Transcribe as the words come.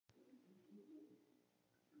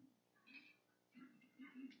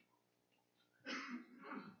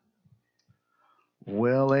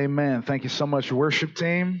Well, amen. Thank you so much, worship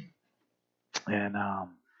team. And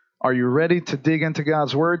are you ready to dig into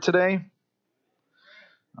God's Word today?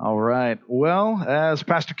 All right. Well, as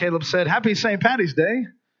Pastor Caleb said, happy St. Patty's Day.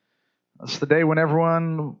 That's the day when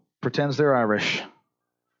everyone pretends they're Irish.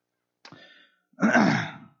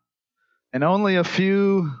 And only a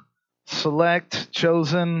few select,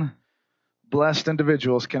 chosen, blessed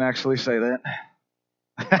individuals can actually say that.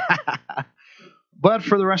 But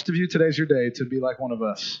for the rest of you, today's your day to be like one of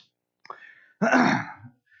us. Now,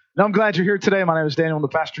 I'm glad you're here today. My name is Daniel. I'm the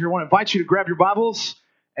pastor here. I want to invite you to grab your Bibles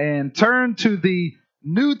and turn to the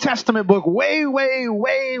New Testament book way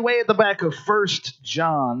at the back of 1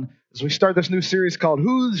 John as we start this new series called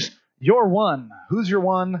Who's Your One? Who's Your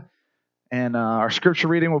One? And our scripture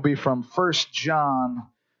reading will be from 1 John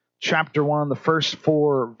chapter 1, the first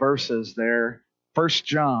 4 verses there. 1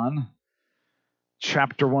 John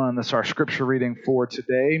chapter 1, that's our scripture reading for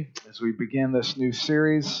today as we begin this new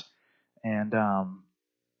series. And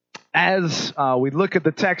as we look at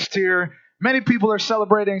the text here, many people are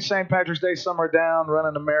celebrating St. Patrick's Day. Some are down,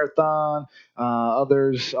 running a marathon.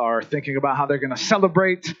 Others are thinking about how they're going to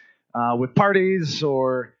celebrate with parties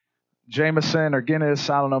or Jameson or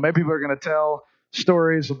Guinness. I don't know. Maybe people are going to tell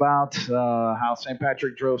stories about how St.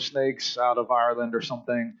 Patrick drove snakes out of Ireland or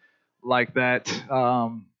something like that.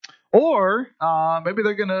 Or maybe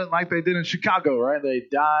they're going to, like they did in Chicago, right? They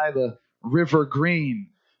dye the river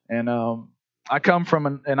green. And I come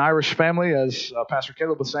from an Irish family, as Pastor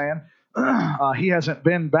Caleb was saying. He hasn't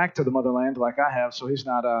been back to the motherland like I have, so he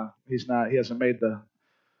hasn't made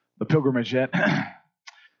the pilgrimage yet.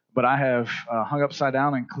 But I have hung upside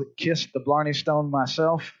down and kissed the Blarney Stone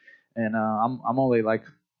myself, and I'm only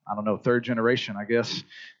third generation, I guess.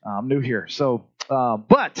 I'm new here, so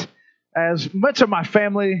but as much of my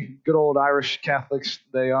family, good old Irish Catholics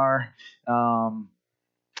they are.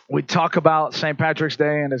 We talk about St. Patrick's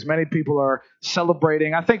Day, and as many people are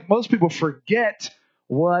celebrating, I think most people forget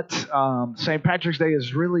what St. Patrick's Day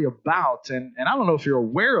is really about. And I don't know if you're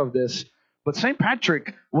aware of this, but St.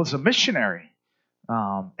 Patrick was a missionary.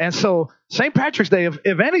 And so St. Patrick's Day,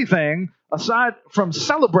 if anything, aside from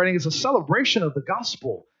celebrating, is a celebration of the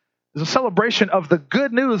gospel. It's a celebration of the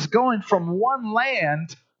good news going from one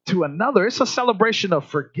land to another. It's a celebration of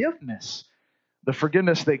forgiveness, the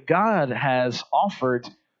forgiveness that God has offered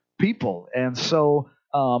people. And so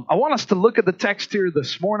I want us to look at the text here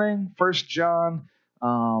this morning, 1 John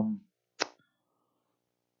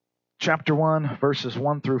chapter 1, verses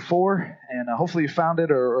 1 through 4. And hopefully you found it,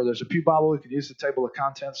 or there's a pew Bible. You can use the table of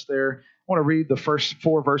contents there. I want to read the first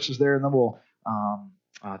 4 verses there, and then we'll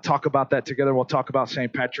talk about that together. We'll talk about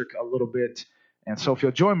St. Patrick a little bit. And so if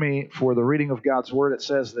you'll join me for the reading of God's Word, it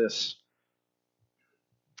says this: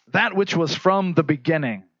 That which was from the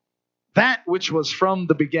beginning. That which was from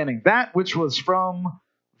the beginning. That which was from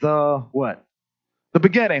the what? The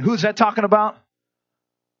beginning. Who's that talking about?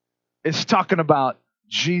 It's talking about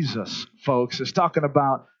Jesus, folks. It's talking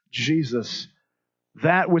about Jesus.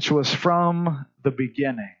 That which was from the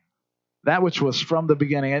beginning. That which was from the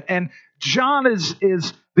beginning. And John is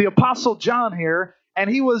the Apostle John here, and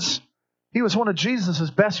he was one of Jesus'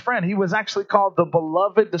 best friends. He was actually called the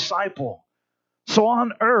beloved disciple. So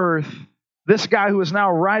on earth, this guy who is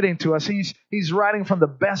now writing to us, he's writing from the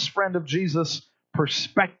best friend of Jesus'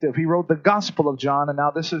 perspective. He wrote the Gospel of John, and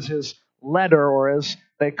now this is his letter, or as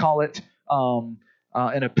they call it, an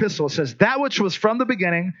epistle. It says, that which was from the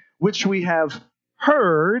beginning, which we have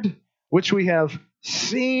heard, which we have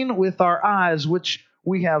seen with our eyes, which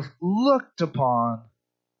we have looked upon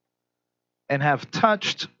and have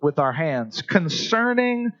touched with our hands,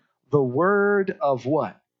 concerning the word of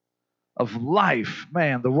what? Of life.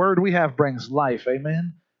 Man, the word we have brings life.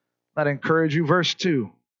 Amen? That encourage you. Verse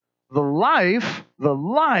 2. The life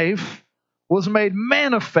was made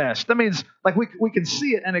manifest. That means like we can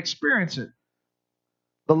see it and experience it.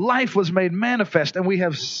 The life was made manifest, and we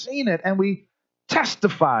have seen it, and we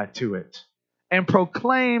testify to it and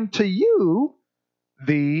proclaim to you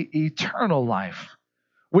the eternal life,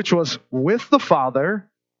 which was with the Father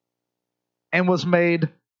and was made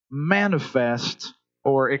manifest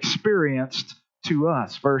or experienced to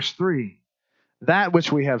us. Verse 3. That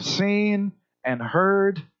which we have seen and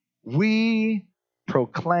heard, we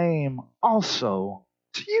proclaim also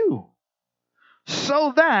to you,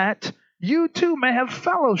 so that you too may have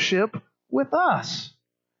fellowship with us.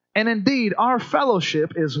 And indeed, our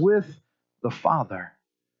fellowship is with the Father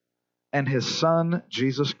and His Son,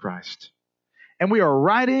 Jesus Christ. And we are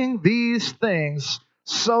writing these things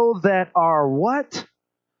so that our what?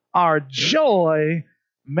 Our joy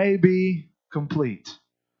may be complete.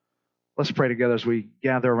 Let's pray together as we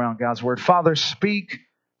gather around God's Word. Father, speak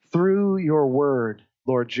through your word,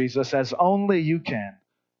 Lord Jesus, as only you can.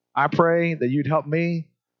 I pray that you'd help me,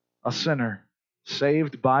 a sinner,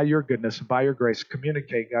 saved by your goodness and by your grace,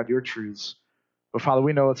 communicate, God, your truths. But Father,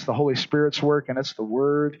 we know it's the Holy Spirit's work and it's the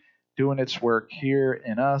word doing its work here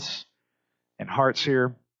in us and hearts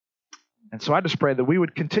here. And so I just pray that we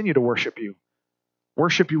would continue to worship you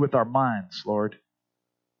with our minds, Lord.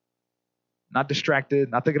 Not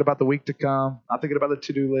distracted, not thinking about the week to come, not thinking about the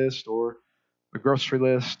to-do list or the grocery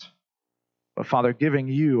list. But Father, giving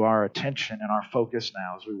you our attention and our focus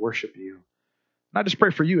now as we worship you. And I just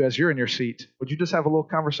pray for you as you're in your seat. Would you just have a little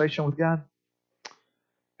conversation with God?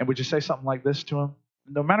 And would you say something like this to him?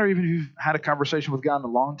 No matter even if you've had a conversation with God in a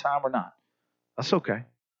long time or not, that's okay.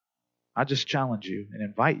 I just challenge you and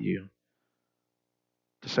invite you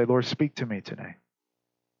to say, Lord, speak to me today.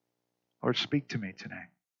 Lord, speak to me today.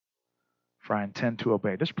 For I intend to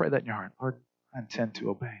obey. Just pray that in your heart. Lord, I intend to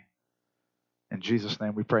obey. In Jesus'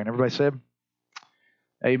 name we pray. And everybody said,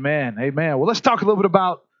 amen. Amen. Well, let's talk a little bit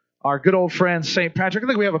about our good old friend, St. Patrick. I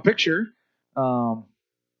think we have a picture. I'm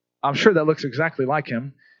sure that looks exactly like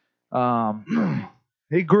him.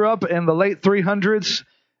 He grew up in the late 300s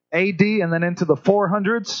AD and then into the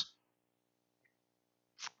 400s.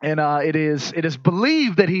 And it is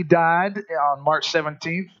believed that he died on March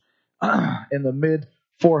 17th in the mid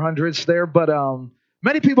 400s there. But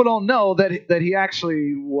many people don't know that he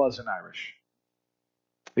actually wasn't Irish.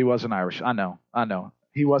 He wasn't Irish. I know.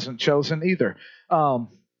 He wasn't chosen either.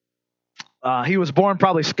 He was born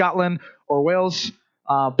probably Scotland or Wales,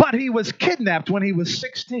 but he was kidnapped when he was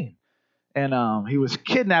 16. And he was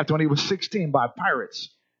kidnapped when he was 16 by pirates.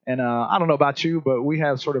 And I don't know about you, but we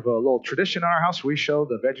have sort of a little tradition in our house. We show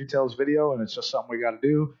the VeggieTales video, and it's just something we got to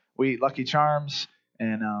do. We eat Lucky Charms,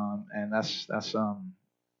 and that's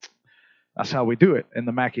how we do it in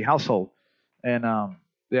the Mackey household. And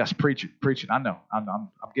yes, preaching. I know.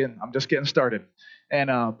 I'm just getting started. And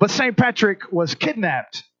but St. Patrick was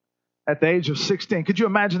kidnapped at the age of 16. Could you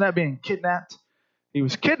imagine that, being kidnapped? He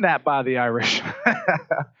was kidnapped by the Irish.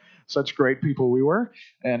 Such great people we were.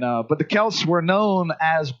 And but the Celts were known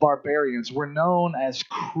as barbarians. Were known as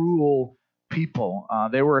cruel people.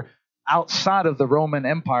 They were outside of the Roman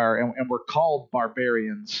Empire and were called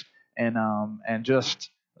barbarians. And just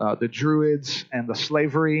the Druids and the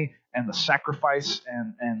slavery and the sacrifice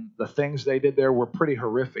and the things they did there were pretty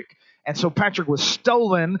horrific. And so Patrick was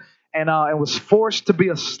stolen and was forced to be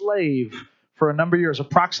a slave for a number of years,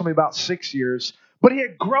 approximately about 6 years. But he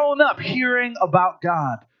had grown up hearing about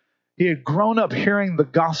God. He had grown up hearing the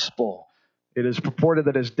gospel. It is purported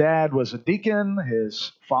that his dad was a deacon,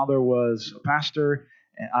 his father was a pastor,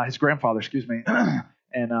 his grandfather, excuse me,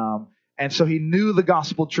 and so he knew the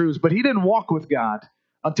gospel truths. But he didn't walk with God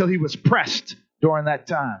until he was pressed during that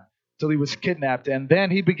time, till he was kidnapped, and then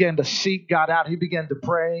he began to seek God out. He began to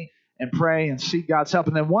pray and seek God's help.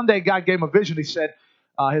 And then one day God gave him a vision. He said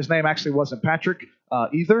his name actually wasn't Patrick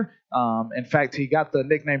either. In fact, he got the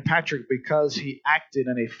nickname Patrick because he acted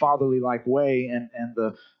in a fatherly-like way, and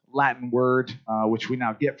the Latin word, which we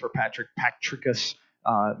now get for Patrick, Patricus,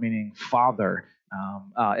 meaning father.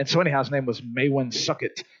 And so anyhow, his name was Maywin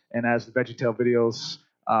Suckett. And as the VeggieTale videos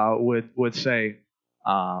would say,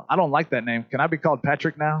 I don't like that name. Can I be called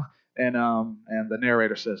Patrick now? And the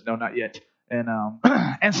narrator says, no, not yet.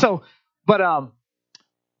 And so,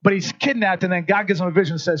 but he's kidnapped, and then God gives him a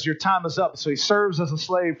vision and says, your time is up. So he serves as a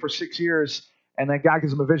slave for 6 years, and then God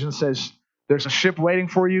gives him a vision and says, there's a ship waiting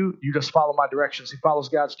for you. You just follow my directions. He follows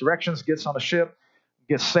God's directions, gets on a ship,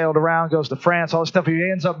 gets sailed around, goes to France, all this stuff. He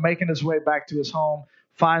ends up making his way back to his home,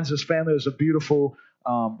 finds his family. It was a beautiful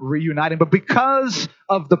reuniting. But because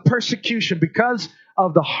of the persecution, because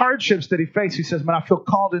of the hardships that he faced, he says, man, I feel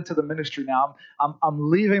called into the ministry now. I'm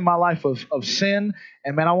leaving my life of sin,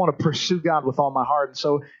 and man, I want to pursue God with all my heart. And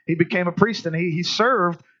so he became a priest, and he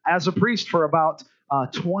served as a priest for about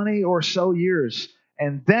 20 or so years.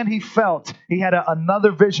 And then he felt he had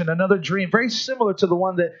another vision, another dream, very similar to the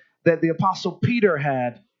one that the Apostle Peter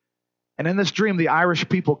had. And in this dream, the Irish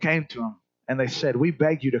people came to him, and they said, we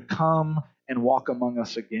beg you to come and walk among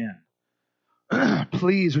us again.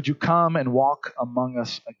 Please, would you come and walk among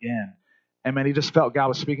us again? And man, he just felt God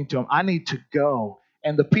was speaking to him. I need to go.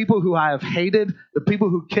 And the people who I have hated, the people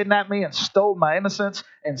who kidnapped me and stole my innocence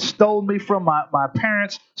and stole me from my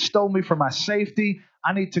parents, stole me from my safety,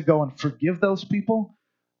 I need to go and forgive those people,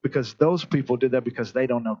 because those people did that because they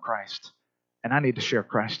don't know Christ. And I need to share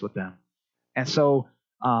Christ with them. And so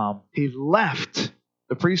he left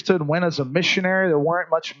the priesthood, went as a missionary. There weren't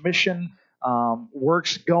much mission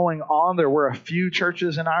works going on. There were a few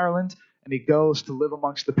churches in Ireland, and he goes to live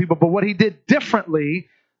amongst the people. But what he did differently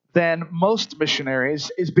than most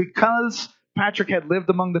missionaries is because Patrick had lived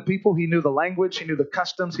among the people. He knew the language. He knew the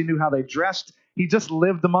customs. He knew how they dressed. He just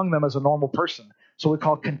lived among them as a normal person. So we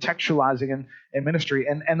call contextualizing in ministry.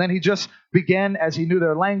 And then he just began, as he knew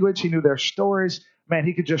their language, he knew their stories. Man,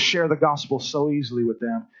 he could just share the gospel so easily with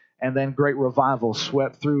them. And then great revival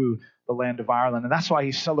swept through the land of Ireland. And that's why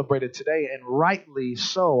he's celebrated today, and rightly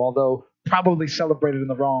so, although probably celebrated in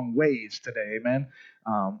the wrong ways today. Amen.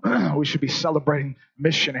 We should be celebrating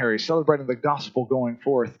missionaries, celebrating the gospel going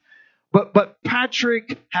forth. But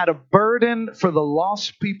Patrick had a burden for the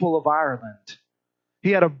lost people of Ireland. He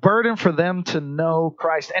had a burden for them to know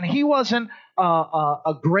Christ. And he wasn't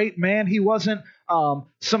a great man. He wasn't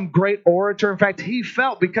some great orator. In fact, he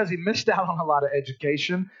felt, because he missed out on a lot of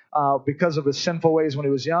education because of his sinful ways when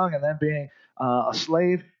he was young and then being a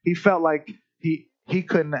slave, he felt like he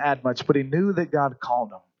couldn't add much. But he knew that God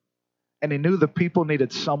called him. And he knew the people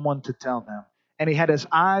needed someone to tell them. And he had his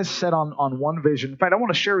eyes set on one vision. In fact, I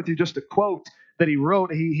want to share with you just a quote that he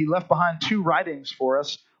wrote. He left behind 2 writings for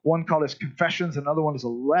us. One called his Confessions, another one is a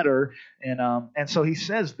letter. And so he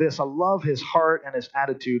says this. I love his heart and his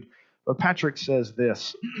attitude. But Patrick says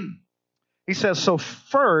this. He says, so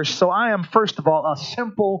I am first of all a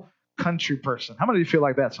simple country person. How many of you feel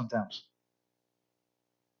like that sometimes?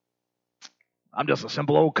 I'm just a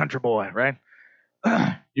simple old country boy, right?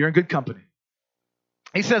 You're in good company.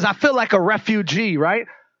 He says, I feel like a refugee, right?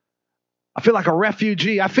 I feel like a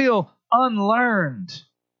refugee. I feel unlearned.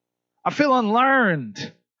 I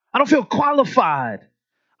don't feel qualified.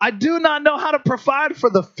 I do not know how to provide for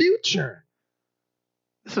the future.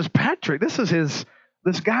 This is Patrick. This is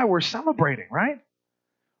this guy we're celebrating, right?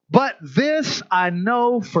 But this I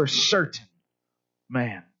know for certain.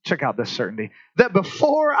 Man, check out this certainty. That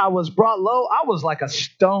before I was brought low, I was like a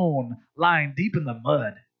stone lying deep in the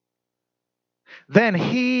mud. Then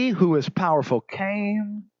he who is powerful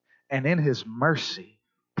came and in his mercy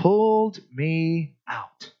pulled me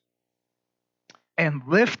out and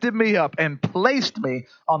lifted me up and placed me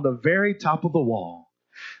on the very top of the wall.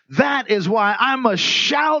 That is why I must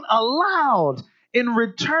shout aloud in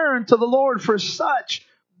return to the Lord for such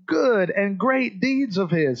good and great deeds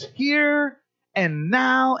of his, here and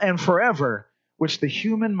now and forever, which the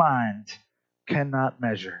human mind cannot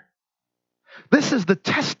measure. This is the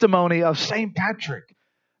testimony of St. Patrick.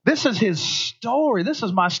 This is his story. This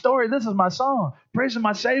is my story. This is my song, praising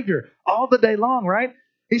my Savior all the day long, right?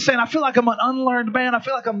 He's saying, I feel like I'm an unlearned man. I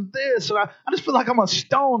feel like I'm this. Or I just feel like I'm a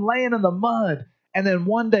stone laying in the mud. And then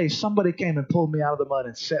one day somebody came and pulled me out of the mud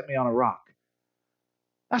and set me on a rock.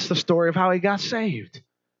 That's the story of how he got saved.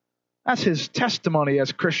 That's his testimony,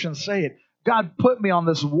 as Christians say it. God put me on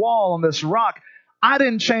this wall, on this rock. I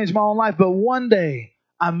didn't change my own life, but one day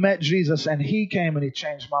I met Jesus and he came and he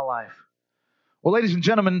changed my life. Well, ladies and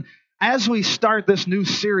gentlemen, as we start this new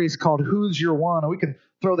series called Who's Your One, and we can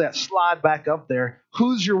throw that slide back up there.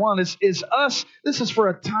 Who's Your One is us. This is for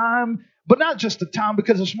a time, but not just a time,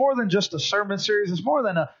 because it's more than just a sermon series. It's more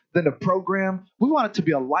than a program. We want it to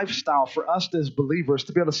be a lifestyle for us as believers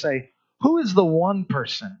to be able to say, who is the one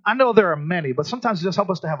person? I know there are many, but sometimes it just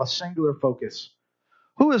helps us to have a singular focus.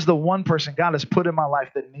 Who is the one person God has put in my life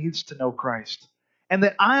that needs to know Christ and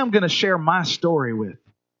that I am going to share my story with?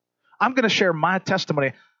 I'm going to share my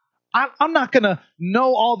testimony. I'm not going to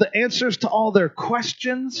know all the answers to all their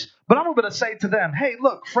questions, but I'm going to say to them, hey,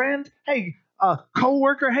 look, friend, hey,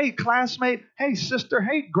 coworker, hey, classmate, hey, sister,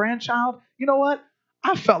 hey, grandchild, you know what?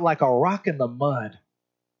 I felt like a rock in the mud.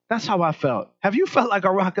 That's how I felt. Have you felt like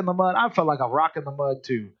a rock in the mud? I felt like a rock in the mud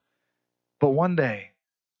too. But one day,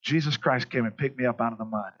 Jesus Christ came and picked me up out of the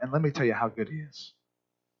mud. And let me tell you how good he is.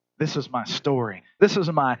 This is my story. This is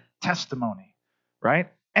my testimony, right?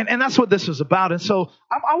 And that's what this is about. And so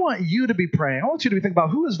I want you to be praying. I want you to be thinking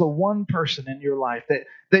about who is the one person in your life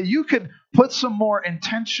that you could put some more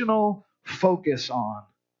intentional focus on,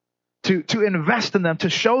 to invest in them, to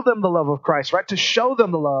show them the love of Christ, right? To show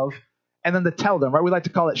them the love and then to tell them, right? We like to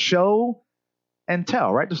call it show and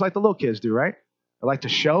tell, right? Just like the little kids do, right? They like to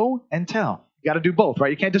show and tell. You got to do both,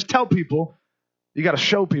 right? You can't just tell people. You got to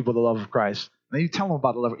show people the love of Christ. And then you tell them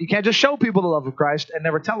about the love. You can't just show people the love of Christ and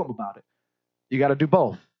never tell them about it. You got to do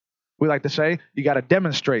both. We like to say you got to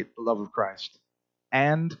demonstrate the love of Christ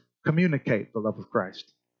and communicate the love of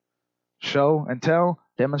Christ. Show and tell,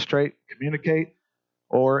 demonstrate, communicate,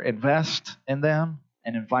 or invest in them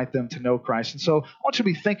and invite them to know Christ. And so I want you to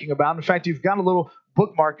be thinking about, in fact, you've got a little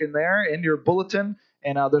bookmark in there in your bulletin,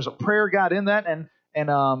 and there's a prayer guide in that, and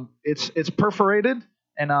it's perforated.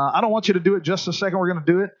 And I don't want you to do it just a second. We're going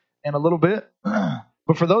to do it in a little bit.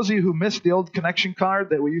 But for those of you who missed the old connection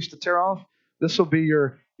card that we used to tear off, this will be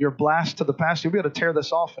your blast to the past. You'll be able to tear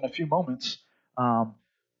this off in a few moments.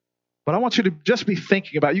 But I want you to just be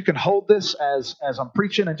thinking about, you can hold this as I'm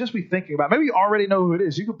preaching and just be thinking about, maybe you already know who it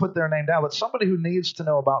is. You can put their name down, but somebody who needs to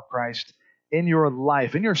know about Christ in your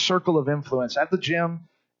life, in your circle of influence, at the gym,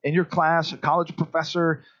 in your class, a college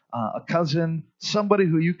professor, a cousin, somebody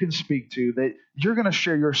who you can speak to, that you're going to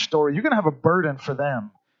share your story. You're going to have a burden for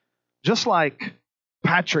them, just like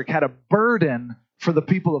Patrick had a burden for the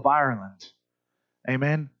people of Ireland.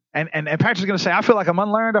 Amen. And Patrick's going to say, I feel like I'm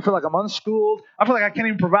unlearned. I feel like I'm unschooled. I feel like I can't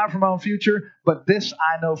even provide for my own future. But this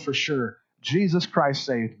I know for sure. Jesus Christ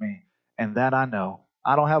saved me. And that I know.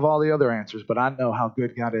 I don't have all the other answers, but I know how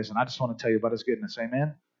good God is. And I just want to tell you about his goodness.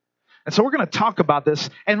 Amen. And so we're going to talk about this.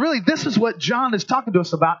 And really, this is what John is talking to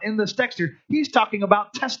us about in this text here. He's talking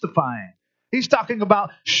about testifying. He's talking about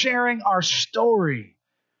sharing our story.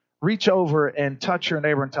 Reach over and touch your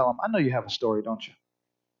neighbor and tell them, I know you have a story, don't you?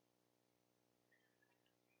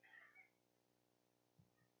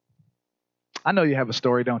 I know you have a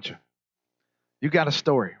story, don't you? You got a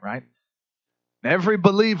story, right? Every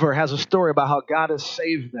believer has a story about how God has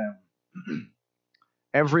saved them.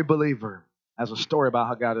 Every believer has a story about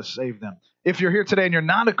how God has saved them. If you're here today and you're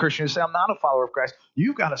not a Christian, you say, I'm not a follower of Christ,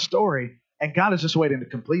 you've got a story, and God is just waiting to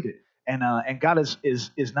complete it. And God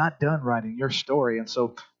is not done writing your story. And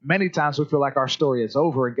so many times we feel like our story is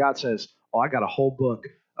over, and God says, oh, I got a whole book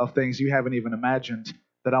of things you haven't even imagined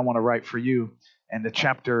that I want to write for you. And the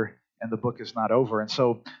chapter and the book is not over. And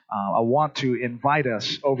so I want to invite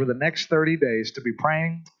us over the next 30 days to be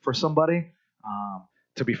praying for somebody,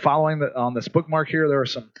 to be following on this bookmark here. There are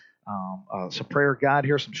some prayer guide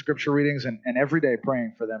here, some scripture readings, and every day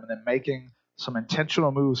praying for them, and then making some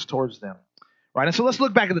intentional moves towards them. Right? And so let's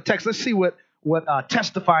look back at the text. Let's see what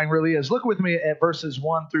testifying really is. Look with me at verses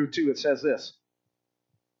 1 through 2. It says this.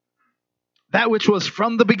 That which was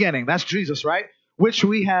from the beginning, that's Jesus, right? Which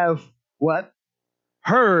we have, what?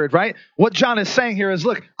 Heard, right? What John is saying here is,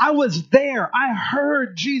 look, I was there. I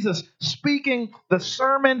heard Jesus speaking the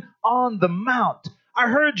Sermon on the Mount. I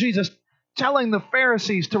heard Jesus telling the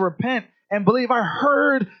Pharisees to repent and believe. I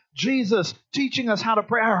heard Jesus teaching us how to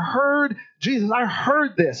pray. I heard Jesus. I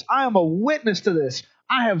heard this. I am a witness to this.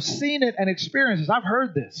 I have seen it and experienced this. I've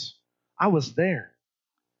heard this. I was there.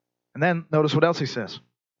 And then notice what else he says.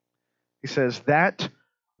 He says, that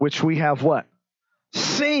which we have what?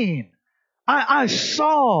 Seen. I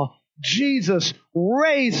saw Jesus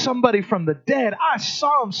raise somebody from the dead. I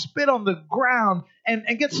saw him spit on the ground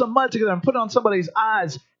and get some mud together and put it on somebody's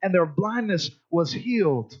eyes, and their blindness was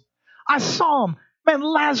healed. I saw him. Man,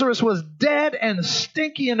 Lazarus was dead and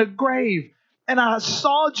stinky in a grave. And I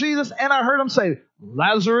saw Jesus, and I heard him say,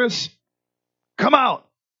 Lazarus, come out.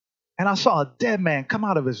 And I saw a dead man come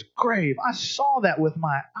out of his grave. I saw that with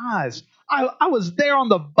my eyes. I was there on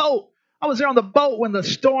the boat. I was there on the boat when the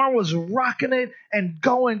storm was rocking it and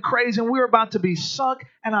going crazy, and we were about to be sunk.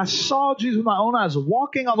 And I saw Jesus with my own eyes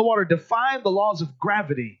walking on the water, defying the laws of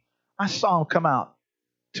gravity. I saw him come out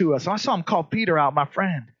to us. And I saw him call Peter out, my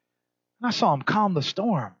friend. And I saw him calm the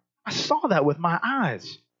storm. I saw that with my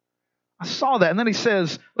eyes. I saw that. And then he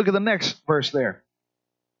says, look at the next verse there.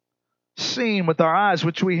 Seen with our eyes,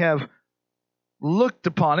 which we have looked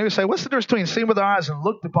upon. He would say, what's the difference between seen with our eyes and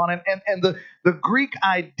looked upon? And the Greek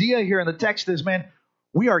idea here in the text is, man,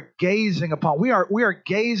 we are gazing upon. We are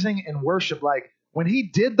gazing in worship. Like when he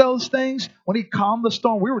did those things, when he calmed the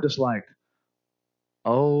storm, we were just like,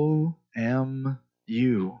 O-M-U.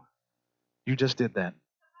 You just did that.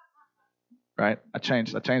 Right? I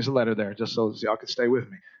changed the letter there just so y'all could stay with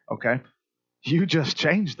me. Okay? You just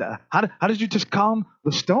changed that. How did you just calm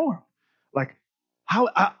the storm? Like,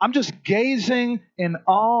 I'm just gazing in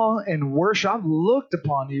awe and worship. I've looked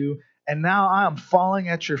upon you, and now I am falling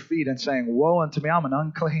at your feet and saying, woe unto me, I'm an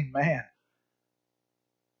unclean man.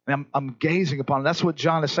 And I'm gazing upon it. That's what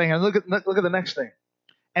John is saying. And look at the next thing.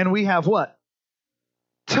 And we have what?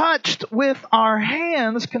 Touched with our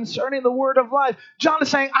hands concerning the word of life. John is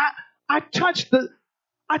saying, I touched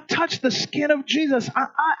the skin of Jesus. I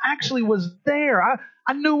actually was there.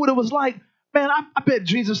 I knew what it was like. Man, I bet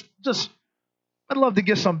Jesus I'd love to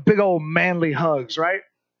get some big old manly hugs, right?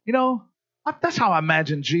 You know, that's how I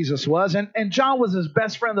imagine Jesus was. And John was his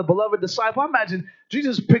best friend, the beloved disciple. I imagine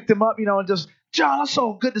Jesus picked him up, and just, John, it's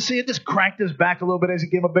so good to see you. Just cranked his back a little bit as he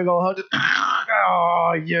gave him a big old hug. Just,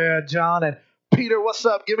 oh, yeah, John. And Peter, what's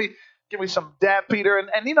up? Give me some dad, Peter. And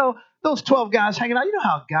those 12 guys hanging out. You know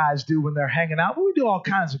how guys do when they're hanging out. But we do all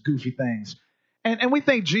kinds of goofy things. And we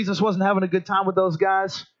think Jesus wasn't having a good time with those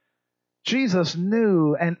guys. Jesus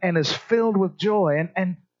knew and is filled with joy.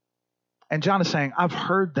 And John is saying, I've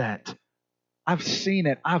heard that. I've seen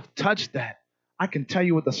it. I've touched that. I can tell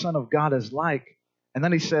you what the Son of God is like. And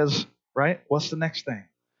then he says, right, what's the next thing?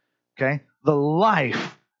 Okay, the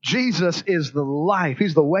life Jesus is the life.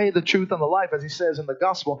 He's the way, the truth, and the life, as he says in the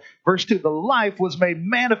gospel. Verse 2, the life was made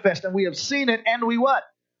manifest, and we have seen it, and we what?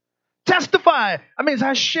 Testify. I mean,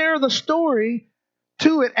 I share the story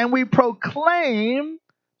to it, and we proclaim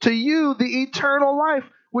to you the eternal life,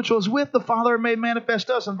 which was with the Father and made manifest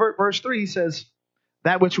to us. In verse 3, he says,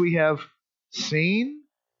 that which we have seen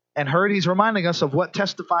and heard. He's reminding us of what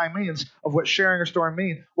testifying means, of what sharing a story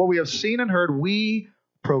means. What we have seen and heard, we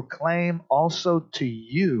proclaim also to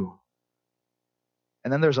you.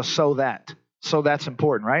 And then there's a so that. So that's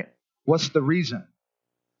important, right? What's the reason?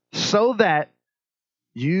 So that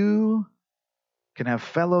you can have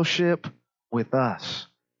fellowship with us.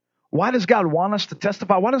 Why does God want us to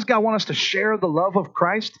testify? Why does God want us to share the love of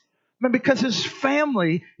Christ? I mean, because his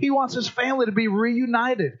family, he wants his family to be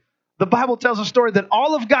reunited. The Bible tells a story that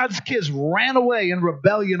all of God's kids ran away in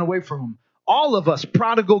rebellion away from him. All of us,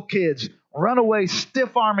 prodigal kids, run away,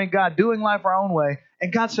 stiff-arming God, doing life our own way.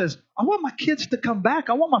 And God says, I want my kids to come back.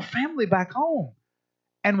 I want my family back home.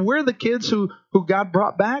 And we're the kids who God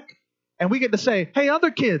brought back. And we get to say, hey,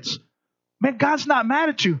 other kids, man, God's not mad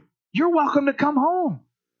at you. You're welcome to come home.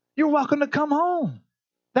 You're welcome to come home.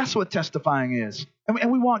 That's what testifying is.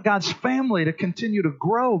 And we want God's family to continue to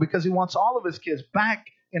grow because he wants all of his kids back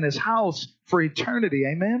in his house for eternity.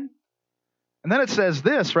 Amen? And then it says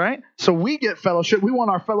this, right? So we get fellowship. We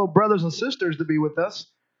want our fellow brothers and sisters to be with us.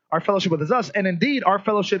 Our fellowship with us. And indeed, our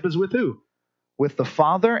fellowship is with who? With the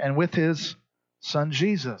Father and with his Son,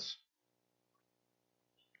 Jesus.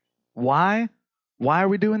 Why? Why are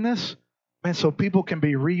we doing this? Man, so people can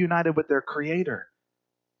be reunited with their Creator,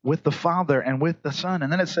 with the Father and with the Son.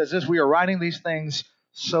 And then it says this, we are writing these things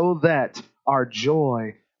so that our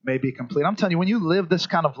joy may be complete. I'm telling you, when you live this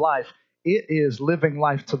kind of life, it is living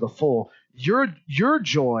life to the full. Your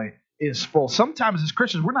joy is full. Sometimes as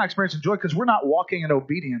Christians, we're not experiencing joy because we're not walking in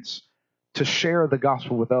obedience to share the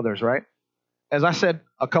gospel with others, right? As I said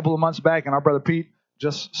a couple of months back, and our brother Pete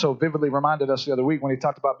just so vividly reminded us the other week when he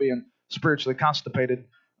talked about being spiritually constipated.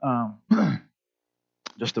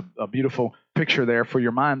 Just a beautiful picture there for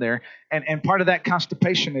your mind there. And part of that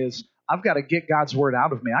constipation is I've got to get God's word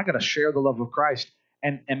out of me. I got to share the love of Christ.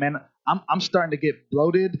 And man, I'm starting to get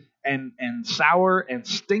bloated and sour and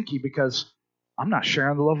stinky because I'm not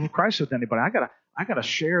sharing the love of Christ with anybody. I gotta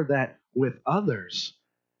share that with others.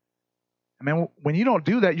 I mean, when you don't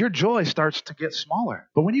do that, your joy starts to get smaller.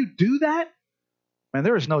 But when you do that, man,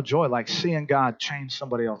 there is no joy like seeing God change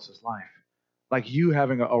somebody else's life. Like you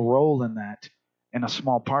having a role in that and a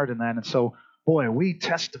small part in that. And so, boy, we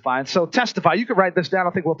testify. And so testify, you could write this down. I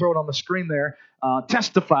think we'll throw it on the screen there.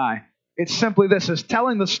 Testify. It's simply this, is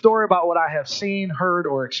telling the story about what I have seen, heard,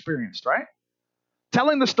 or experienced, right?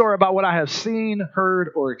 Telling the story about what I have seen,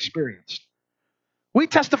 heard, or experienced. We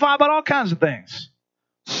testify about all kinds of things.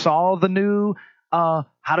 Saw the new How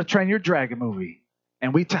to Train Your Dragon movie,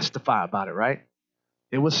 and we testify about it, right?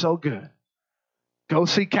 It was so good. Go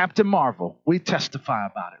see Captain Marvel. We testify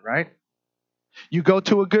about it, right? You go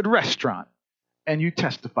to a good restaurant, and you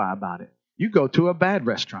testify about it. You go to a bad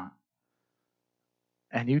restaurant,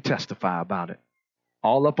 and you testify about it.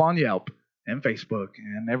 All up on Yelp and Facebook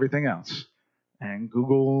and everything else. And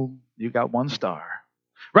Google, you got 1 star.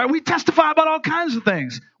 Right? We testify about all kinds of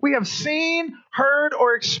things. We have seen, heard,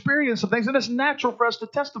 or experienced some things, and it's natural for us to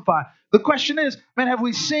testify. The question is, man, have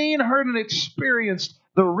we seen, heard, and experienced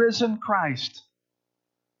the risen Christ?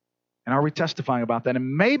 And are we testifying about that?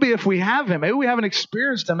 And maybe if we haven't, maybe we haven't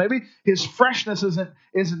experienced him. Maybe his freshness isn't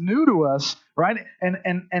new to us, right?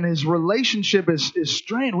 And his relationship is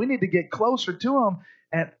strained. We need to get closer to him.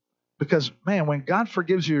 And because, man, when God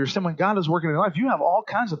forgives you your sin, when God is working in your life, you have all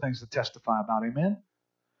kinds of things to testify about. Amen?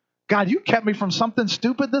 God, you kept me from something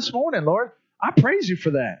stupid this morning, Lord. I praise you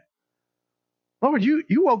for that. Lord, you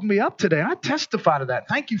woke me up today. I testify to that.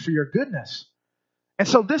 Thank you for your goodness. And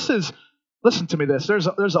so this is, listen to me this. There's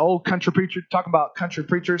an old country preacher, talking about country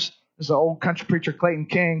preachers. There's an old country preacher, Clayton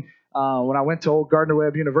King. When I went to old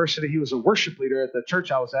Gardner-Webb University, he was a worship leader at the church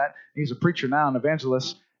I was at. He's a preacher now, an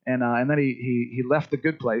evangelist. And then he left the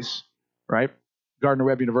good place, right?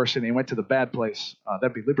 Gardner-Webb University, and he went to the bad place.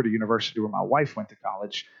 That'd be Liberty University, where my wife went to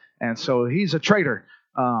college. And so he's a traitor.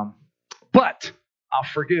 But I'll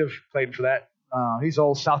forgive Clayton for that. He's an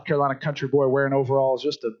old South Carolina country boy wearing overalls,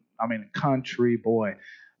 country boy.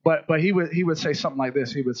 But he would say something like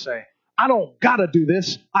this. He would say, I don't got to do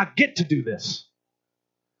this. I get to do this.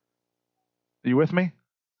 Are you with me?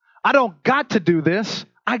 I don't got to do this.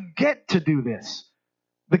 I get to do this.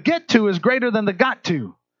 The get to is greater than the got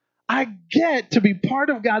to. I get to be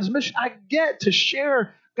part of God's mission. I get to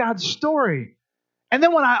share God's story. And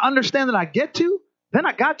then when I understand that I get to, then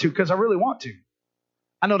I got to because I really want to.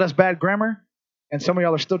 I know that's bad grammar, And some of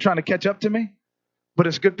y'all are still trying to catch up to me, but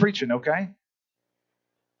it's good preaching, okay?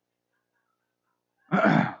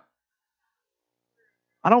 I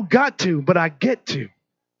don't got to, but I get to.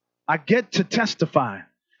 I get to testify.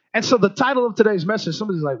 And so the title of today's message,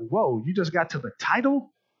 somebody's like, whoa, you just got to the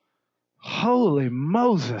title? Holy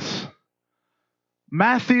Moses.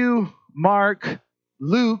 Matthew, Mark,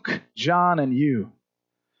 Luke, John, and you.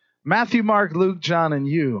 Matthew, Mark, Luke, John, and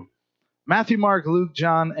you. Matthew, Mark, Luke,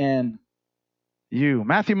 John, and you.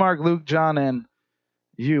 Matthew, Mark, Luke, John, and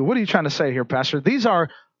you. What are you trying to say here, Pastor? These are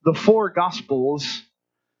the four Gospels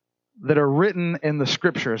that are written in the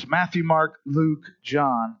Scriptures. Matthew, Mark, Luke,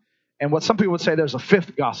 John. And what some people would say there's a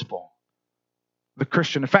fifth Gospel, the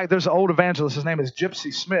Christian. In fact, there's an old evangelist. His name is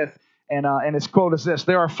Gypsy Smith. And his quote is this: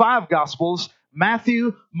 there are five Gospels,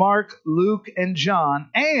 Matthew, Mark, Luke, and John,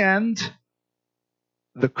 and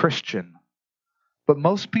the Christian. But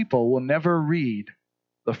most people will never read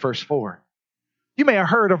the first four. You may have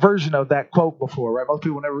heard a version of that quote before, right? Most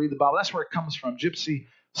people will never read the Bible. That's where it comes from. Gypsy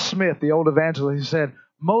Smith, the old evangelist, he said,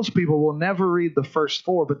 most people will never read the first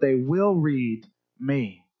four, but they will read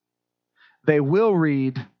me. They will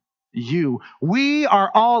read you. We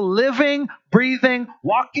are all living, breathing,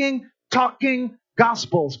 walking, talking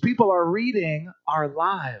Gospels. People are reading our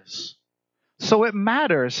lives. So it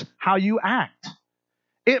matters how you act.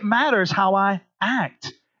 It matters how I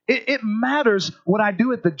act. It matters what I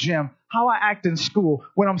do at the gym, how I act in school,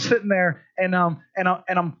 when I'm sitting there and I'm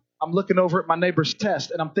looking over at my neighbor's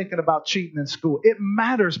test and I'm thinking about cheating in school. It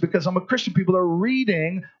matters because I'm a Christian. People are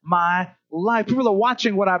reading my life. People are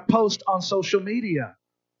watching what I post on social media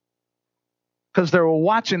because they're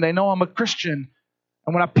watching. They know I'm a Christian.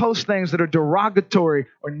 And when I post things that are derogatory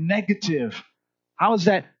or negative, how is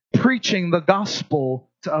that preaching the gospel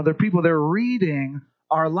to other people? They're reading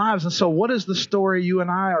our lives. And so what is the story you and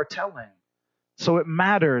I are telling? So it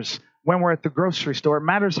matters when we're at the grocery store. It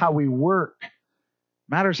matters how we work. It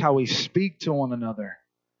matters how we speak to one another.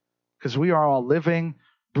 Because we are all living,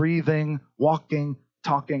 breathing, walking,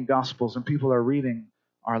 talking Gospels. And people are reading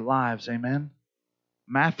our lives. Amen?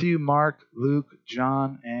 Matthew, Mark, Luke,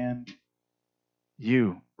 John, and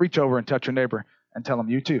you. Reach over and touch your neighbor and tell them,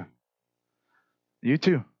 you too. You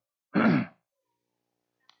too.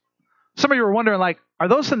 Some of you are wondering, like, are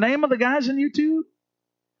those the name of the guys in YouTube?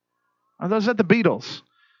 Are those at the Beatles?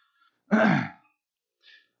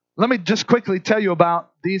 Let me just quickly tell you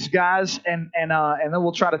about these guys, and then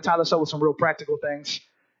we'll try to tie this up with some real practical things.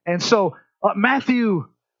 And so Matthew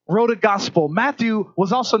wrote a gospel. Matthew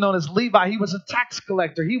was also known as Levi. He was a tax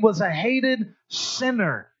collector. He was a hated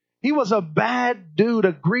sinner. He was a bad dude,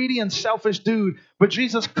 a greedy and selfish dude. But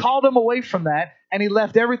Jesus called him away from that, and he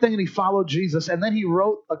left everything and he followed Jesus. And then he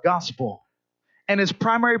wrote a gospel. And his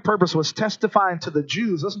primary purpose was testifying to the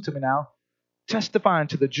Jews, listen to me now, testifying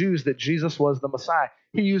to the Jews that Jesus was the Messiah.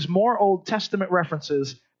 He used more Old Testament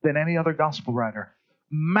references than any other gospel writer.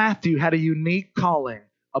 Matthew had a unique calling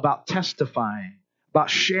about testifying,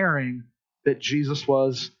 about sharing that Jesus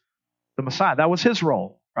was the Messiah. That was his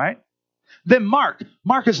role, right? Then Mark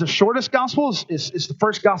is the shortest gospel, is the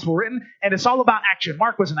first gospel written, and it's all about action.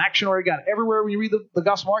 Mark was an action-oriented guy. Everywhere when you read the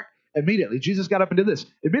gospel of Mark, immediately Jesus got up and did this.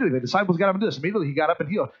 Immediately the disciples got up and did this. Immediately he got up and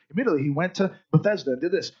healed. Immediately he went to Bethesda and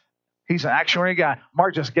did this. He's an action-oriented guy.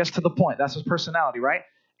 Mark just gets to the point. That's his personality, right?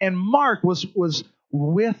 And Mark was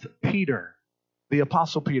with Peter, the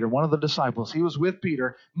Apostle Peter, one of the disciples. He was with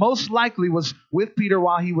Peter, most likely was with Peter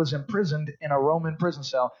while he was imprisoned in a Roman prison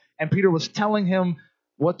cell, and Peter was telling him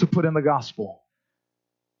what to put in the gospel.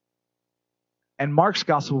 And Mark's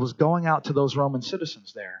gospel was going out to those Roman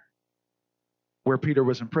citizens there where Peter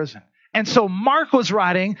was in prison. And so Mark was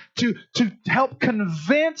writing to help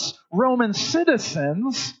convince Roman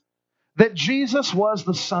citizens that Jesus was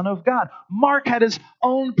the Son of God. Mark had his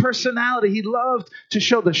own personality. He loved to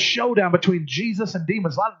show the showdown between Jesus and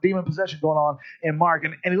demons. A lot of demon possession going on in Mark.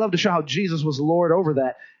 And he loved to show how Jesus was Lord over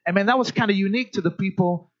that. And man, that was kind of unique to the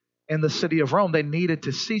people in the city of Rome. They needed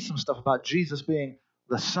to see some stuff about Jesus being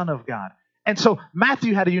the Son of God. And so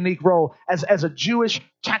Matthew had a unique role as a Jewish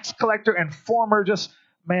tax collector and former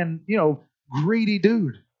greedy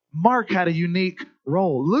dude. Mark had a unique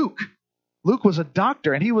role. Luke was a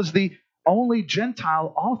doctor, and he was the only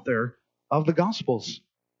Gentile author of the Gospels.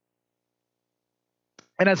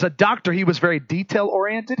 And as a doctor, he was very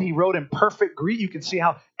detail-oriented. He wrote in perfect Greek. You can see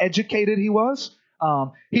how educated he was.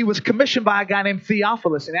 He was commissioned by a guy named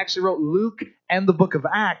Theophilus, and actually wrote Luke and the book of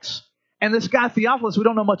Acts. And this guy, Theophilus, we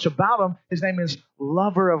don't know much about him. His name is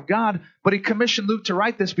Lover of God. But he commissioned Luke to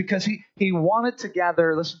write this because he wanted to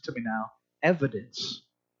gather, listen to me now, evidence.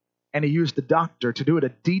 And he used the doctor to do it, a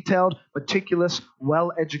detailed, meticulous,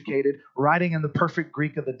 well-educated, writing in the perfect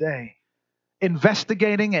Greek of the day.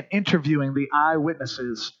 investigating and interviewing the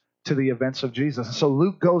eyewitnesses to the events of Jesus. And so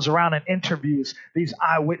Luke goes around and interviews these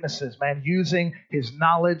eyewitnesses, man, using his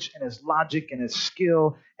knowledge and his logic and his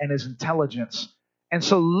skill and his intelligence. And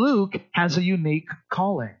so Luke has a unique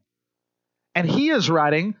calling. And he is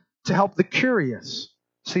writing to help the curious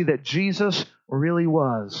see that Jesus really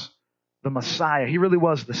was the Messiah. He really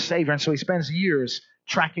was the Savior. And so he spends years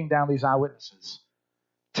tracking down these eyewitnesses,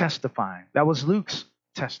 testifying. That was Luke's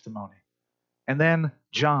testimony. And then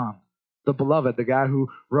John, the beloved, the guy who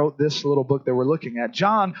wrote this little book that we're looking at.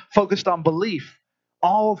 John focused on belief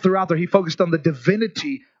all throughout there. He focused on the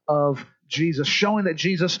divinity of Jesus, showing that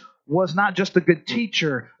Jesus was not just a good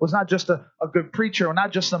teacher, was not just a good preacher, or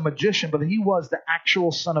not just a magician, but that he was the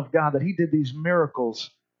actual Son of God, that he did these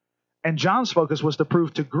miracles. And John's focus was to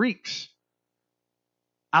prove to Greeks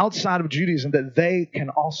outside of Judaism that they can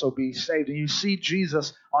also be saved. And you see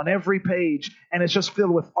Jesus on every page, and it's just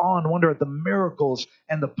filled with awe and wonder at the miracles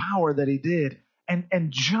and the power that he did.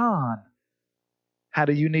 And John had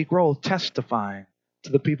a unique role testifying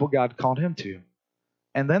to the people God called him to.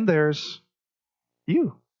 And then there's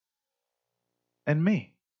you and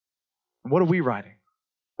me. What are we writing?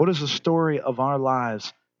 What is the story of our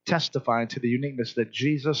lives testifying to the uniqueness that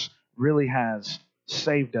Jesus really has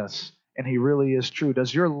saved us and he really is true?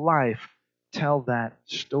 Does your life tell that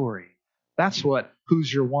story? That's what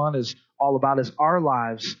Who's Your One is all about, is our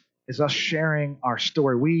lives, is us sharing our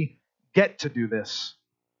story. We get to do this.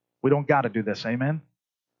 We don't got to do this, amen?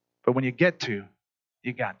 But when you get to,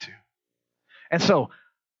 you got to. And so,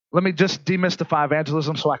 let me just demystify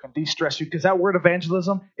evangelism so I can de-stress you, because that word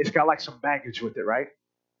evangelism, it's got like some baggage with it, right?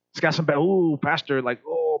 It's got some, ooh, pastor, like,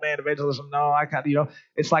 oh man, evangelism, no, I can't,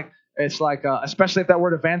 it's like, especially if that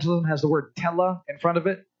word evangelism has the word tele in front of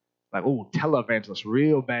it, like, ooh, televangelists,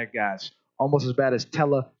 real bad guys, almost as bad as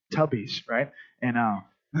Teletubbies, right? And,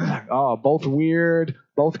 both weird,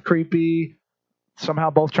 both creepy, somehow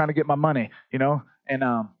both trying to get my money,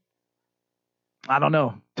 and, I don't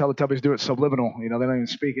know. Teletubbies do it subliminal. They don't even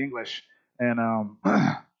speak English. And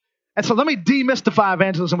so let me demystify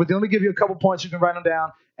evangelism with you. Let me give you a couple points. You can write them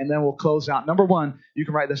down, and then we'll close out. Number one, you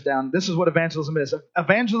can write this down. This is what evangelism is.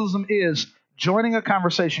 Evangelism is joining a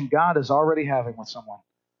conversation God is already having with someone.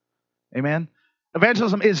 Amen?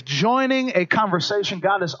 Evangelism is joining a conversation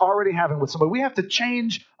God is already having with somebody. We have to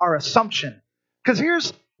change our assumption.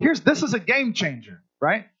 Because this is a game changer,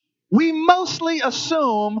 right? We mostly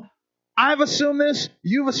assume, I've assumed this,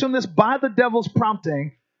 you've assumed this, by the devil's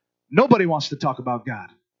prompting, nobody wants to talk about God.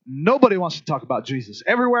 Nobody wants to talk about Jesus.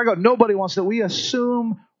 Everywhere I go, nobody wants to. We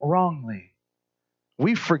assume wrongly.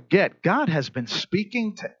 We forget God has been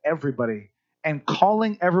speaking to everybody and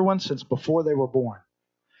calling everyone since before they were born.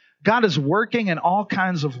 God is working in all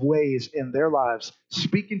kinds of ways in their lives,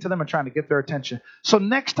 speaking to them and trying to get their attention. So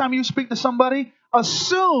next time you speak to somebody,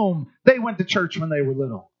 assume they went to church when they were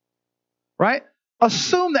little, right?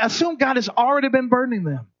 Assume God has already been burdening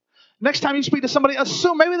them. Next time you speak to somebody,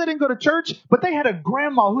 assume maybe they didn't go to church, but they had a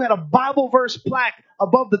grandma who had a Bible verse plaque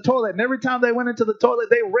above the toilet. And every time they went into the toilet,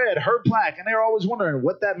 they read her plaque. And they were always wondering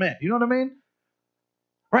what that meant. You know what I mean?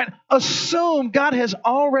 Right? Assume God has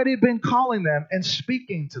already been calling them and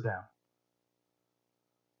speaking to them.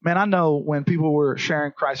 Man, I know when people were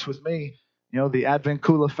sharing Christ with me, the Advent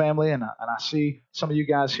Kula family, and I see some of you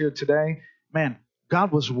guys here today, man,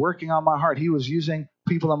 God was working on my heart. He was using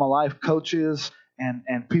people in my life, coaches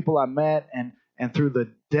and people I met, and through the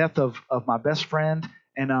death of my best friend.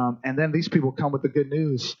 And then these people come with the good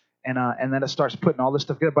news. And then it starts putting all this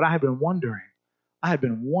stuff together. But I had been wondering,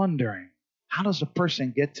 how does a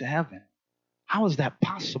person get to heaven? How is that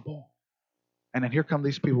possible? And then here come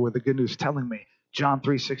these people with the good news telling me, John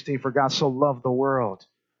 3:16, for God so loved the world,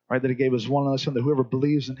 right, that he gave his one and only Son, that whoever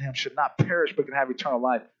believes in him should not perish but can have eternal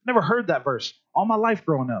life. Never heard that verse all my life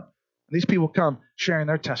growing up. And these people come sharing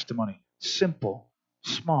their testimony. Simple,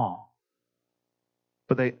 small.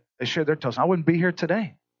 But they shared their testimony. I wouldn't be here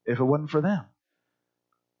today if it wasn't for them.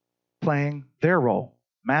 Playing their role.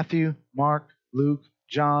 Matthew, Mark, Luke,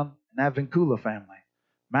 John, and Advent Kula family.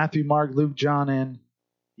 Matthew, Mark, Luke, John, and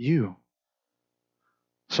you.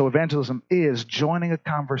 So evangelism is joining a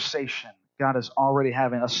conversation God is already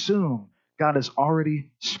having. Assume God is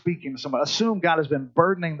already speaking to somebody. Assume God has been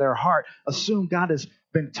burdening their heart. Assume God has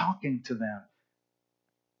been talking to them.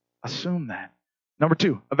 Assume that. Number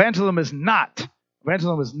two, evangelism is not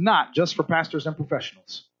just for pastors and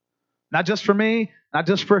professionals. Not just for me, not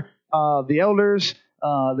just for the elders,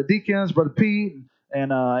 the deacons, Brother Pete,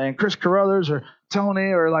 and Chris Carruthers, or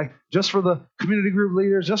Tony, or like just for the community group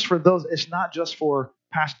leaders, just for those. It's not just for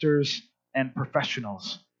pastors and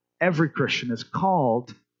professionals. Every Christian is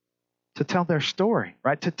called to tell their story,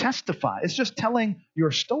 right? To testify. It's just telling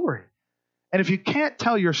your story. And if you can't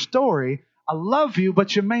tell your story, I love you,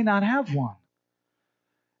 but you may not have one.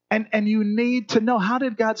 And you need to know, how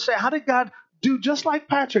did God say? How did God do? Just like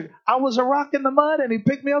Patrick, I was a rock in the mud and he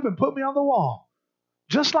picked me up and put me on the wall.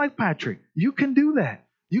 Just like Patrick, you can do that.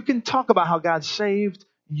 You can talk about how God saved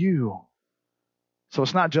you. So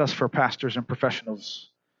it's not just for pastors and professionals.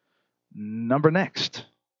 Next.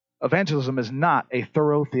 Evangelism is not a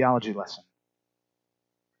thorough theology lesson.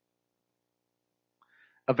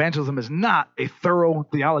 Evangelism is not a thorough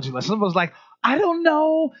theology lesson. Someone was like, I don't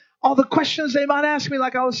know all the questions they might ask me,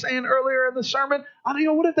 like I was saying earlier in the sermon.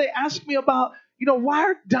 What if they ask me about, why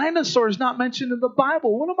are dinosaurs not mentioned in the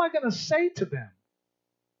Bible? What am I going to say to them?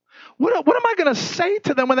 What am I going to say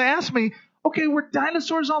to them when they ask me, okay, were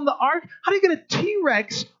dinosaurs on the ark? How do you get a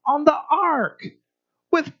T-Rex on the ark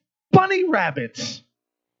with bunny rabbits?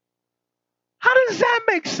 How does that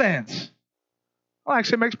make sense? Well,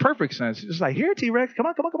 actually, it makes perfect sense. It's just like, here, T-Rex, come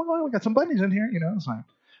on. We got some bunnies in here. It's like,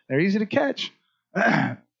 they're easy to catch.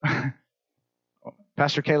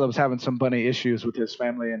 Pastor Caleb's having some bunny issues with his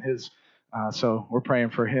family and his, so we're praying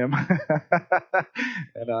for him.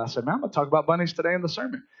 And I said, man, I'm going to talk about bunnies today in the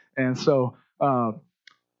sermon. And so, but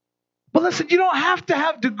listen, you don't have to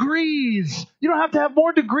have degrees. You don't have to have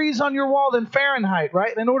more degrees on your wall than Fahrenheit,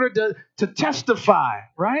 right? In order to testify,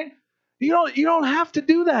 right? You don't have to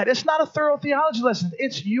do that. It's not a thorough theology lesson.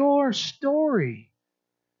 It's your story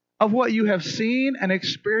of what you have seen and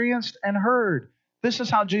experienced and heard. This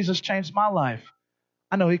is how Jesus changed my life.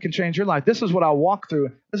 I know he can change your life. This is what I walked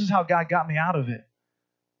through. This is how God got me out of it.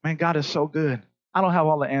 Man, God is so good. I don't have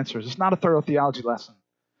all the answers. It's not a thorough theology lesson.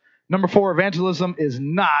 Number 4, evangelism is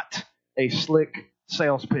not a slick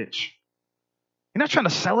sales pitch. You're not trying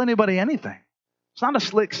to sell anybody anything. It's not a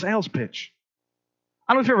slick sales pitch.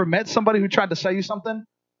 I don't know if you ever met somebody who tried to sell you something,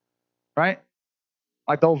 right?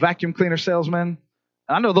 Like the old vacuum cleaner salesman.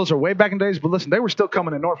 And I know those are way back in the days, but listen, they were still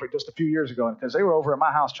coming to Norfolk just a few years ago because they were over at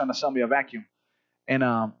my house trying to sell me a vacuum. And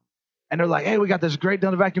they're like, hey, we got this great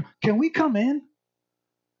done vacuum. Can we come in?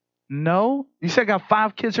 No. You said I got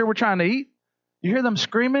 5 kids here we're trying to eat. You hear them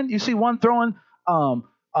screaming? You see one throwing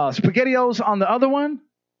SpaghettiOs on the other one?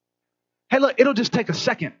 Hey, look, it'll just take a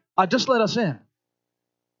second. Just let us in.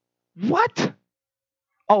 What?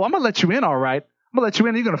 Oh, I'm going to let you in, all right. I'm going to let you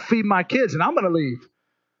in. You're going to feed my kids, and I'm going to leave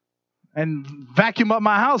and vacuum up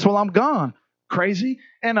my house while I'm gone. Crazy.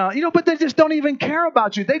 And, but they just don't even care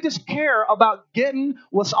about you. They just care about getting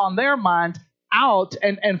what's on their mind out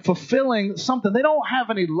and fulfilling something. They don't have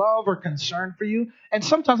any love or concern for you. And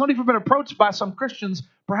sometimes I've even been approached by some Christians,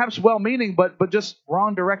 perhaps well-meaning, but just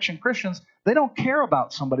wrong direction Christians. They don't care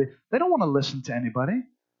about somebody. They don't want to listen to anybody.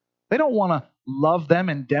 They don't want to love them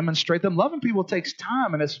and demonstrate them. Loving people takes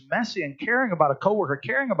time, and it's messy. And caring about a coworker,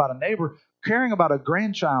 caring about a neighbor, caring about a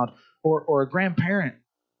grandchild or a grandparent,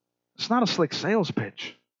 it's not a slick sales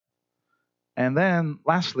pitch. And then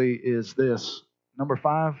lastly is this, number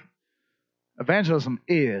 5, evangelism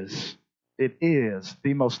is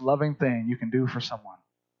the most loving thing you can do for someone.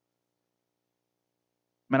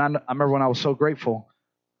 Man, I remember when I was so grateful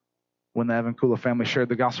when the Evan Kula family shared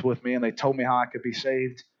the gospel with me and they told me how I could be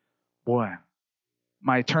saved. Boy,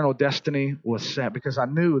 my eternal destiny was set because I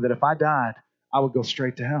knew that if I died, I would go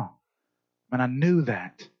straight to hell. And I knew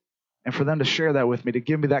that. And for them to share that with me, to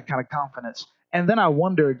give me that kind of confidence. And then I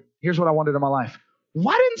wondered, here's what I wondered in my life.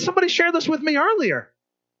 Why didn't somebody share this with me earlier?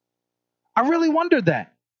 I really wondered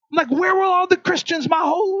that. I'm like, where were all the Christians my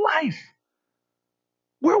whole life?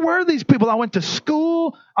 Where were these people? I went to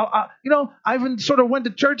school. I even sort of went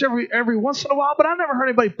to church every once in a while, but I never heard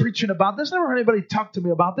anybody preaching about this. Never heard anybody talk to me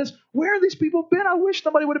about this. Where have these people been? I wish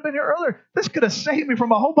somebody would have been here earlier. This could have saved me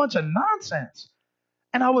from a whole bunch of nonsense.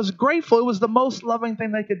 And I was grateful. It was the most loving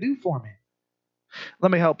thing they could do for me.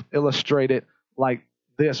 Let me help illustrate it like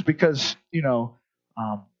this because,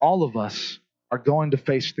 all of us are going to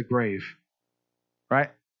face the grave, right?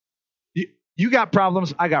 You got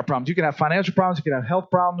problems. I got problems. You can have financial problems. You can have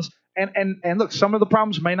health problems. And look, some of the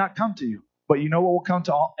problems may not come to you. But you know what will come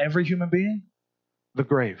to every human being? The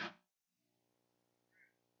grave.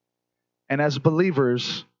 And as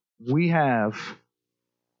believers, we have,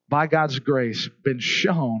 by God's grace, been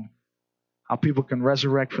shown how people can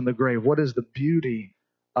resurrect from the grave. What is the beauty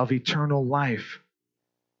of eternal life?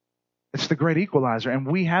 It's the great equalizer. And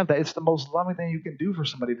we have that. It's the most loving thing you can do for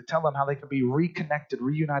somebody, to tell them how they can be reconnected,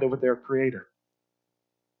 reunited with their Creator.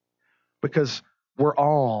 Because we're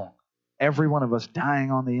all, every one of us,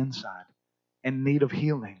 dying on the inside in need of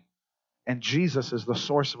healing. And Jesus is the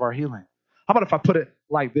source of our healing. How about if I put it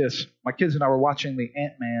like this? My kids and I were watching the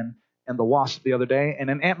Ant-Man and the Wasp the other day. And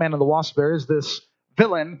in Ant-Man and the Wasp, there is this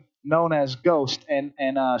villain known as Ghost, and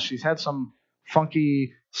she's had some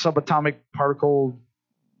funky subatomic particle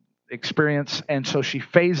experience, and so she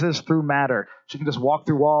phases through matter. She can just walk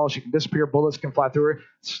through walls, she can disappear, bullets can fly through her.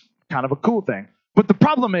 It's kind of a cool thing. But the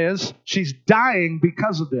problem is she's dying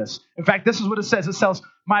because of this. In fact, this is what it says. It says,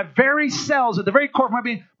 my very cells, at the very core of my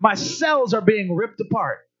being, my cells are being ripped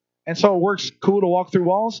apart. And so it works cool to walk through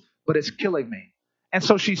walls, but it's killing me. And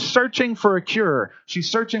so she's searching for a cure. She's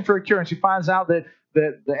searching for a cure, and she finds out that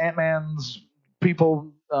the Ant-Man's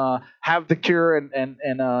people have the cure, and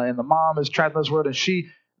the mom is trapped in this world, and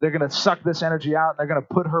they're going to suck this energy out, and they're going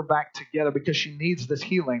to put her back together because she needs this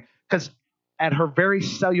healing. Because at her very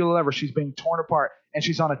cellular level, she's being torn apart, and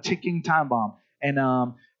she's on a ticking time bomb. And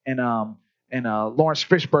Lawrence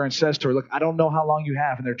Fishburne says to her, look, I don't know how long you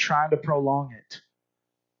have, and they're trying to prolong it.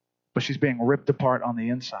 But she's being ripped apart on the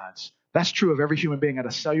insides. That's true of every human being at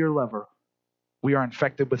a cellular level. We are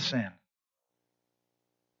infected with sin.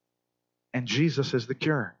 And Jesus is the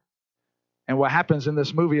cure. And what happens in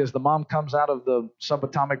this movie is the mom comes out of the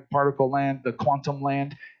subatomic particle land, the quantum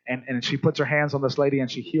land, and she puts her hands on this lady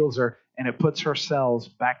and she heals her, and it puts her cells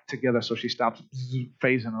back together so she stops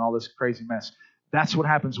phasing and all this crazy mess. That's what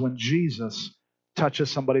happens when Jesus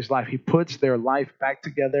touches somebody's life. He puts their life back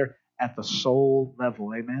together at the soul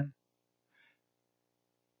level. Amen?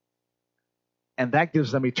 And that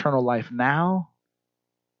gives them eternal life now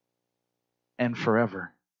and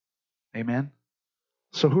forever. Amen?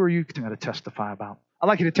 So who are you going to testify about? I'd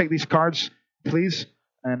like you to take these cards, please,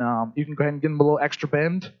 and you can go ahead and give them a little extra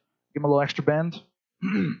bend. Give them a little extra bend.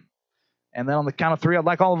 And then on the count of 3, I'd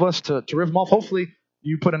like all of us to rip them off. Hopefully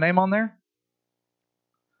you put a name on there.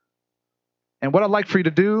 And what I'd like for you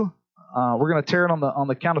to do, we're going to tear it on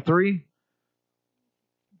the count of 3.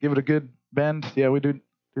 Give it a good bend. Yeah, we do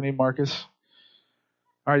need Marcus.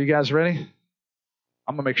 All right, you guys ready?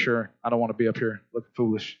 I'm going to make sure I don't want to be up here looking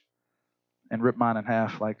foolish and rip mine in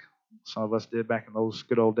half like some of us did back in those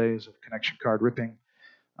good old days of connection card ripping.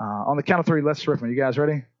 On the count of 3, let's rip them. You guys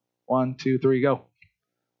ready? 1, 2, 3, go.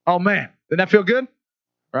 Oh, man. Didn't that feel good?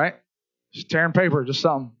 Right? Just tearing paper, just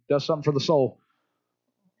something. Does something for the soul.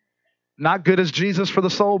 Not good as Jesus for the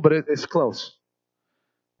soul, but it's close.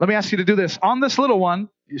 Let me ask you to do this. On this little one,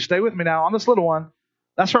 you stay with me now. On this little one,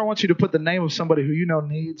 that's where I want you to put the name of somebody who you know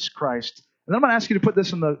needs Christ. And then I'm going to ask you to put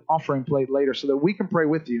this in the offering plate later so that we can pray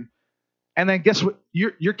with you. And then guess what?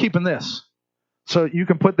 You're keeping this. So you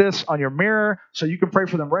can put this on your mirror so you can pray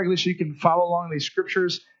for them regularly, so you can follow along these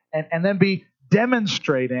scriptures and then be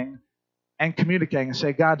demonstrating and communicating and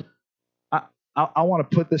say, God, I want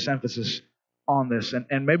to put this emphasis on this.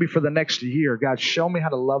 And maybe for the next year, God, show me how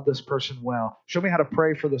to love this person well. Show me how to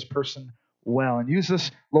pray for this person well. And use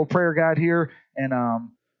this little prayer guide here and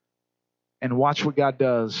watch what God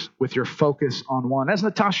does with your focus on one. As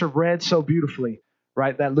Natasha read so beautifully,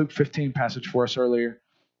 right, that Luke 15 passage for us earlier,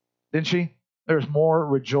 didn't she? There's more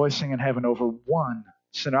rejoicing in heaven over one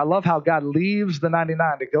sinner. I love how God leaves the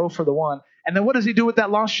 99 to go for the one. And then what does he do with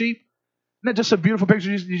that lost sheep? Isn't that just a beautiful picture?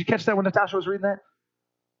 Did you catch that when Natasha was reading that?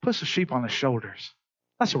 Puts the sheep on his shoulders.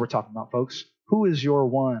 That's what we're talking about, folks. Who is your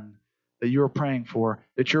one that you're praying for,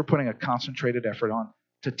 that you're putting a concentrated effort on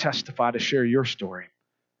to testify, to share your story?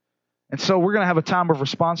 And so we're going to have a time of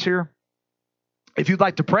response here. If you'd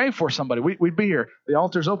like to pray for somebody, we'd be here. The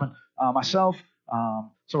altar's open. Myself,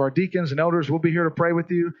 some of our deacons and elders will be here to pray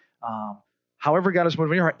with you. However God has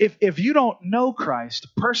moved in your heart. If you don't know Christ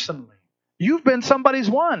personally, you've been somebody's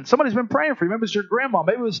one. Somebody's been praying for you. Maybe it's your grandma.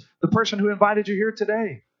 Maybe it was the person who invited you here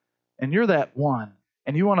today. And you're that one.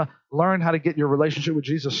 And you want to learn how to get your relationship with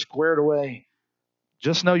Jesus squared away.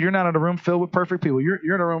 Just know you're not in a room filled with perfect people. You're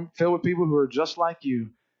in a room filled with people who are just like you.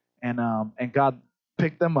 And God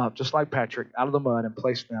picked them up, just like Patrick, out of the mud and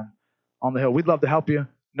placed them on the hill. We'd love to help you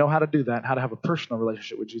know how to do that, how to have a personal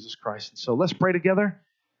relationship with Jesus Christ. And so let's pray together,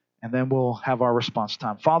 and then we'll have our response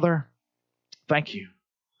time. Father, thank you.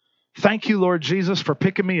 Thank you, Lord Jesus, for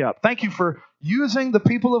picking me up. Thank you for using the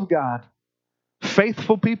people of God,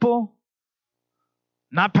 faithful people,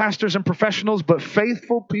 not pastors and professionals, but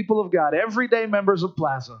faithful people of God, everyday members of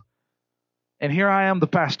Plaza. And here I am, the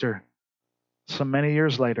pastor, so many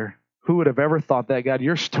years later. Who would have ever thought that, God?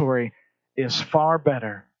 Your story is far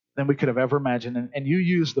better than we could have ever imagined. And you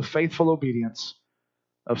use the faithful obedience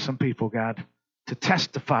of some people, God, to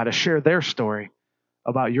testify, to share their story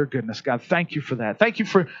about your goodness. God, thank you for that. Thank you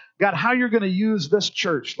for, God, how you're going to use this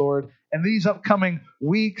church, Lord, and these upcoming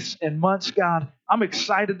weeks and months, God. I'm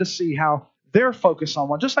excited to see how they're focused on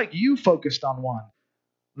one, just like you focused on one,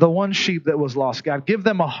 the one sheep that was lost. God, give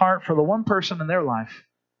them a heart for the one person in their life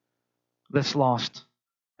that's lost.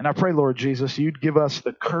 And I pray, Lord Jesus, you'd give us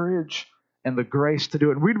the courage and the grace to do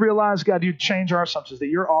it. And we'd realize, God, you'd change our assumptions, that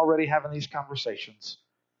you're already having these conversations.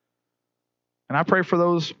 And I pray for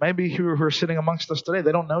those maybe who are sitting amongst us today,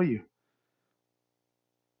 they don't know you.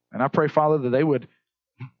 And I pray, Father, that they would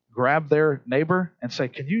grab their neighbor and say,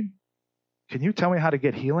 can you tell me how to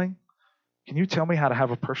get healing? Can you tell me how to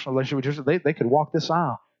have a personal relationship with Jesus? They could walk this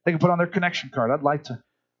aisle. They could put on their connection card, I'd like to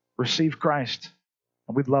receive Christ.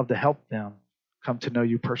 And we'd love to help them come to know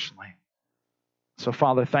you personally. So,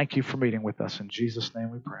 Father, thank you for meeting with us. In Jesus'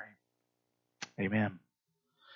 name we pray. Amen.